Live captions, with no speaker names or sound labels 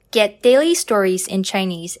Get daily stories in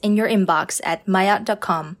Chinese in your inbox at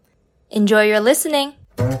maayot.com. Enjoy your listening!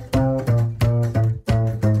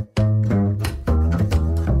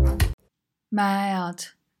 maayot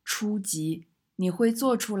初级，你会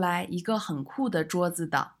做出来一个很酷的桌子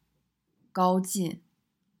的。高进，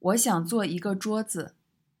我想做一个桌子。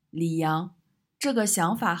李阳，这个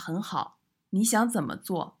想法很好，你想怎么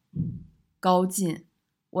做？高进，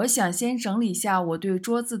我想先整理下我对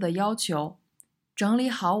桌子的要求，整理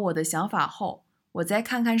好我的想法后，我再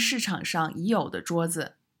看看市场上已有的桌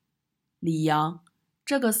子。李阳，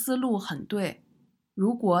这个思路很对，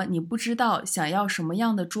如果你不知道想要什么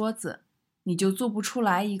样的桌子，你就做不出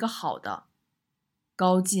来一个好的。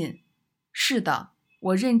高进，是的，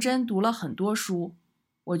我认真读了很多书，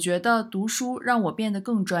我觉得读书让我变得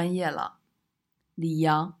更专业了。李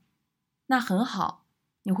阳，那很好，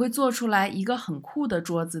你会做出来一个很酷的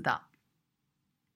桌子的。